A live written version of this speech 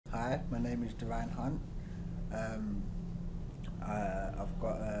Hi, my name is Duran Hunt. I've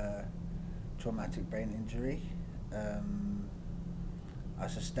got a traumatic brain injury. I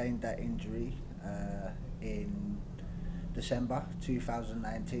sustained that injury in December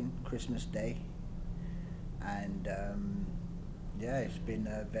 2019, Christmas Day, and yeah, it's been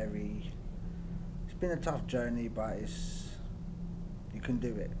a tough journey, but you can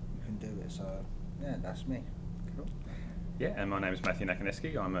do it. So yeah, that's me. Cool. Yeah, and my name is Matthew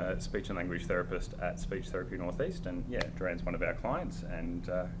Nakonesky. I'm a speech and language therapist at Speech Therapy Northeast, and yeah, Duran's one of our clients, and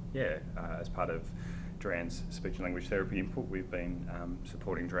as part of Duran's speech and language therapy input, we've been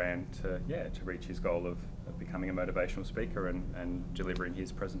supporting Duran to reach his goal of becoming a motivational speaker and delivering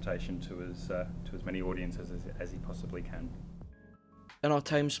his presentation to as many audiences as he possibly can. In our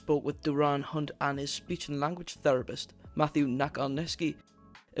time spoke with Duran Hunt and his speech and language therapist, Matthew Nakonesky,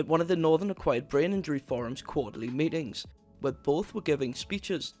 at one of the Northern Acquired Brain Injury Forum's quarterly meetings, where both were giving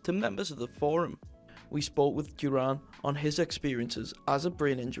speeches to members of the forum. We spoke with Duran on his experiences as a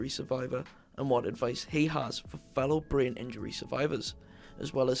brain injury survivor and what advice he has for fellow brain injury survivors,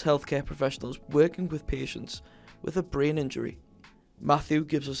 as well as healthcare professionals working with patients with a brain injury. Matthew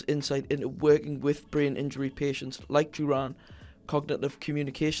gives us insight into working with brain injury patients like Duran, cognitive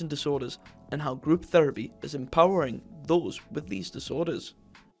communication disorders, and how group therapy is empowering those with these disorders.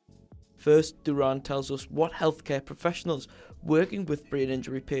 First, Duran tells us what healthcare professionals working with brain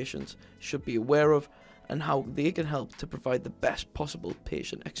injury patients should be aware of and how they can help to provide the best possible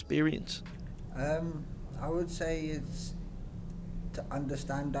patient experience. I would say it's to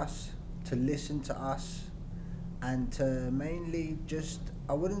understand us, to listen to us, and to mainly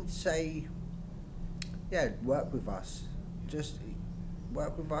I wouldn't say, work with us. Just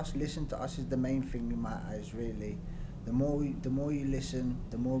work with us, listen to us is the main thing in my eyes, really. The more you listen,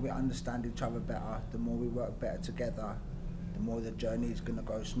 the more we understand each other better, the more we work better together, the more the journey is going to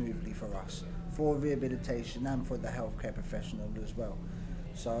go smoothly for us, for rehabilitation and for the healthcare professional as well.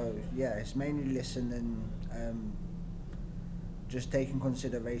 So yeah, it's mainly listen, and just taking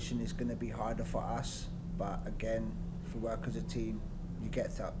consideration is going to be harder for us, but again, if we work as a team, you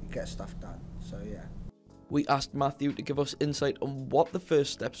get stuff done. So yeah. We asked Matthew to give us insight on what the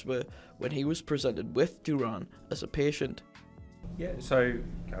first steps were when he was presented with Duran as a patient. Yeah, so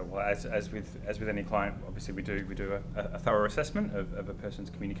as with any client, obviously we do a thorough assessment of a person's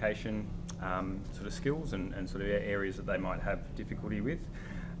communication sort of skills and sort of areas that they might have difficulty with,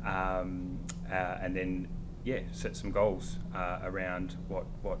 and then set some goals around what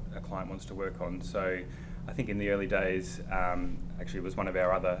a client wants to work on. So I think in the early days, actually it was one of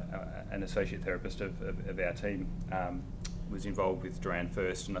our an associate therapist of our team was involved with Duran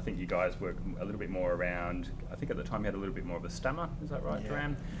first, and I think you guys work a little bit more around, I think at the time you had a little bit more of a stammer, is that right,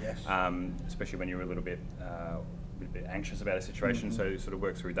 Duran? Yes. Especially when you were a little bit anxious about a situation, so you sort of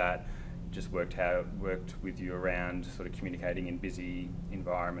worked through that, just worked with you around sort of communicating in busy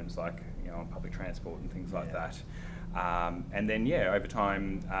environments like on public transport and things like that. And then over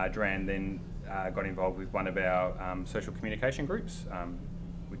time, Duran then got involved with one of our social communication groups,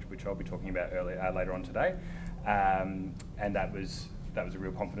 which I'll be talking about later on today, and that was a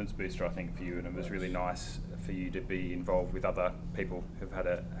real confidence booster, I think, for you, and it was really nice for you to be involved with other people who've had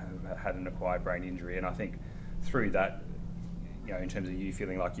an acquired brain injury, and I think through that, in terms of you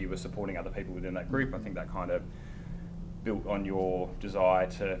feeling like you were supporting other people within that group, I think that kind of built on your desire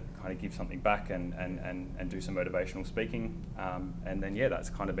to kind of give something back and do some motivational speaking, and then that's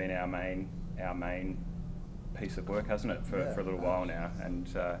kind of been our main piece of work, hasn't it, for a little while now, and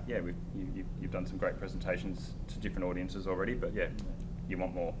you've done some great presentations to different audiences already, but you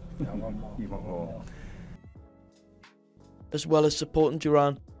want more. I want more. You want more. As well as supporting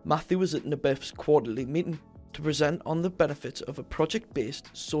Duran, Matthew was at NABIF's quarterly meeting to present on the benefits of a project-based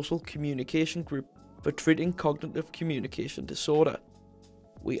social communication group for treating cognitive communication disorder.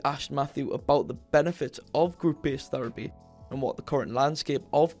 We asked Matthew about the benefits of group-based therapy and what the current landscape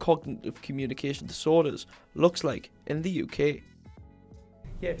of cognitive communication disorders looks like in the UK.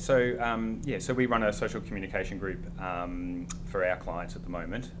 So we run a social communication group for our clients at the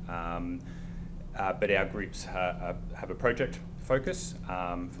moment, but our groups have a project focus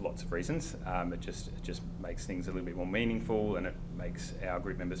for lots of reasons. It just makes things a little bit more meaningful, and it makes our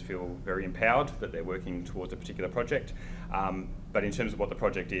group members feel very empowered that they're working towards a particular project. But in terms of what the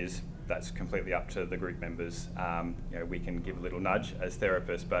project is, that's completely up to the group members. We can give a little nudge as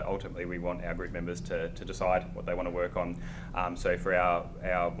therapists, but ultimately we want our group members to decide what they want to work on. So for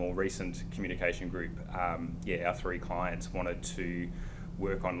our more recent communication group, our 3 clients wanted to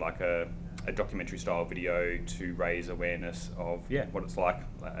work on like a documentary style video to raise awareness of what it's like,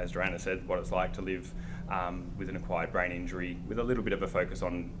 as Duran said, what it's like to live with an acquired brain injury, with a little bit of a focus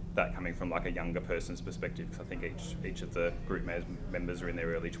on that coming from like a younger person's perspective, because I think each of the group members are in their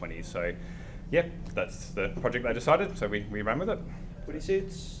early 20s. So yeah, that's the project they decided, so we ran with it. Would you say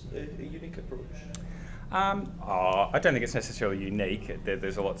it's a unique approach? I don't think it's necessarily unique.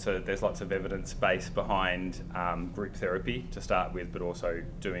 There's lots of evidence base behind group therapy to start with, but also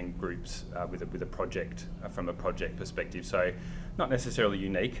doing groups with a project from a project perspective. So not necessarily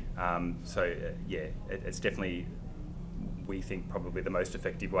unique. It's definitely, we think, probably the most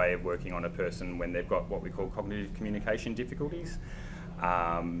effective way of working on a person when they've got what we call cognitive communication difficulties.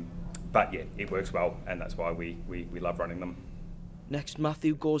 But yeah, it works well, and that's why we love running them. Next,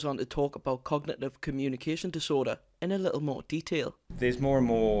 Matthew goes on to talk about cognitive communication disorder in a little more detail. There's more and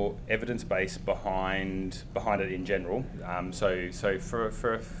more evidence base behind it in general. So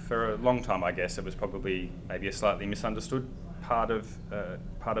for a long time, I guess, it was probably maybe a slightly misunderstood part of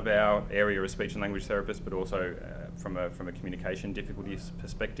our area as speech and language therapists, but also from a communication difficulties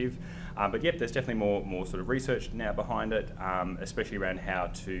perspective. But yep, there's definitely more sort of research now behind it, especially around how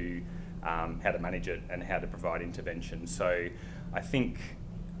to manage it and how to provide intervention. So I think,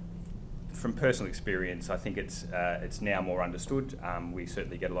 from personal experience, I think it's now more understood. We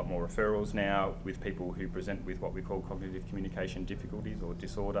certainly get a lot more referrals now with people who present with what we call cognitive communication difficulties or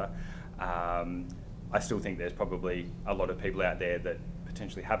disorder. I still think there's probably a lot of people out there that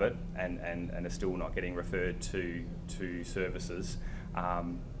potentially have it and are still not getting referred to services.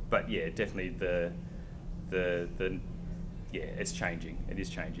 But yeah, definitely it's changing. It is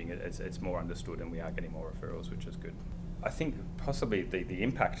changing. It's more understood, and we are getting more referrals, which is good. I think possibly the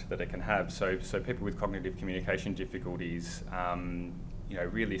impact that it can have. So people with cognitive communication difficulties,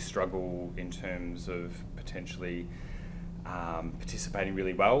 really struggle in terms of potentially participating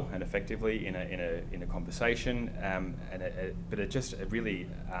really well and effectively in a conversation, but it really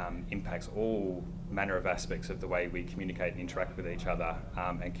impacts all manner of aspects of the way we communicate and interact with each other.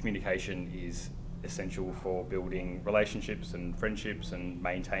 And communication is essential for building relationships and friendships and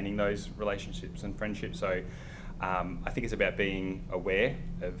maintaining those relationships and friendships. So I think it's about being aware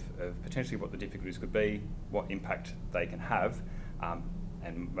of potentially what the difficulties could be, what impact they can have,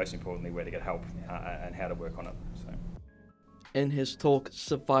 and most importantly, where to get help and how to work on it. So. In his talk,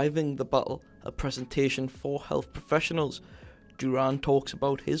 Surviving the Battle, a presentation for health professionals, Duran talks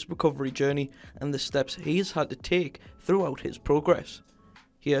about his recovery journey and the steps he has had to take throughout his progress.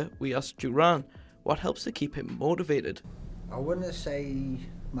 Here we ask Duran what helps to keep him motivated. I want to say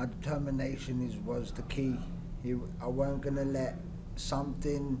my determination was the key. I weren't going to let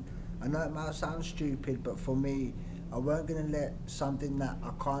something, I know it might sound stupid, but for me, I weren't going to let something that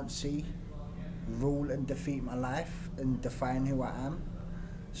I can't see rule and defeat my life and define who I am.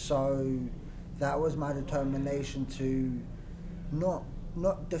 So that was my determination to not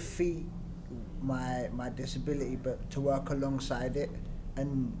defeat my disability, but to work alongside it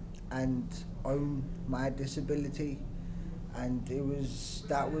and own my disability. And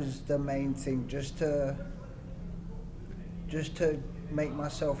that was the main thing, just to make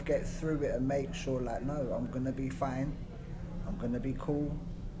myself get through it and make sure, like, no, I'm gonna be fine, I'm gonna be cool,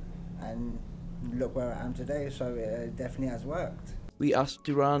 and look where I am today. So it definitely has worked. We asked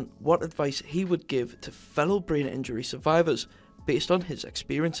Duran what advice he would give to fellow brain injury survivors based on his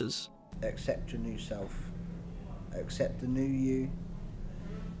experiences. Accept your new self, accept the new you,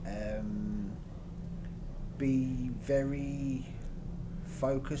 be very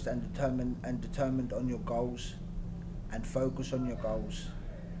focused and determined on your goals, and focus on your goals,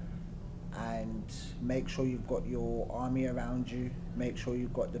 and make sure you've got your army around you, make sure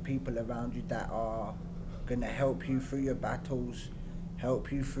you've got the people around you that are going to help you through your battles,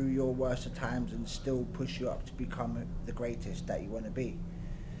 help you through your worst of times, and still push you up to become the greatest that you want to be.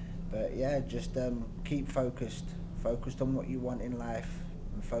 But yeah, just keep focused on what you want in life,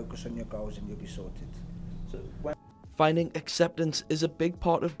 and focus on your goals, and you'll be sorted. Finding acceptance is a big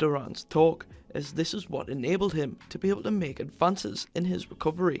part of Duran's talk, as this is what enabled him to be able to make advances in his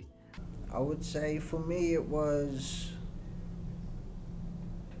recovery. I would say for me it was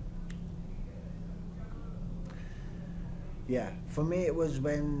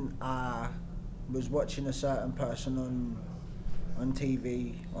when I was watching a certain person on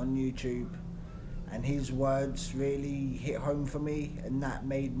TV, on YouTube, and his words really hit home for me, and that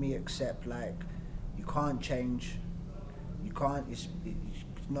made me accept, like, you can't change, it's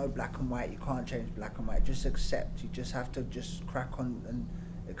no black and white, you can't change black and white, just accept, you just have to just crack on and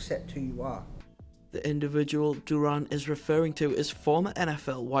accept who you are. The individual Duran is referring to is former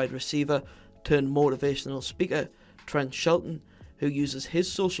NFL wide receiver turned motivational speaker Trent Shelton, who uses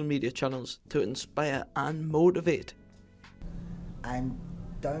his social media channels to inspire and motivate. And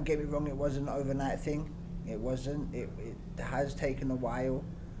don't get me wrong, it wasn't an overnight thing. It wasn't. It has taken a while,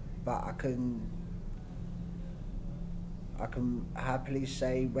 but I can happily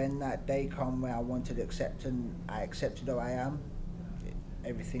say when that day come where I wanted to accept and I accepted who I am,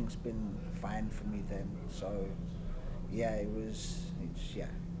 everything's been fine for me then. So yeah, it was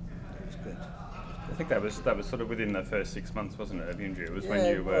good. I think that was sort of within the first 6 months, wasn't it, of injury? It was Yeah, when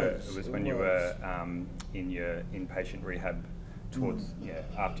you it were was. when you were in your inpatient rehab towards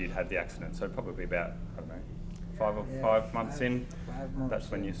after you'd had the accident. So probably about, I don't know, 5 months in. 5 months. That's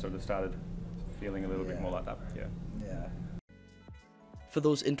when you sort of started feeling a little bit more like that. Yeah. Yeah. For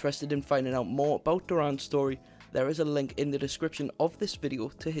those interested in finding out more about Duran's story, there is a link in the description of this video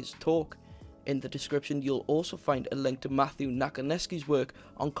to his talk. In the description you'll also find a link to Matthew Nakonesky's work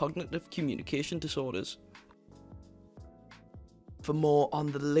on cognitive communication disorders. For more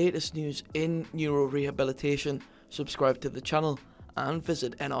on the latest news in neurorehabilitation, subscribe to the channel and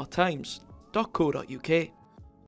visit nrtimes.co.uk.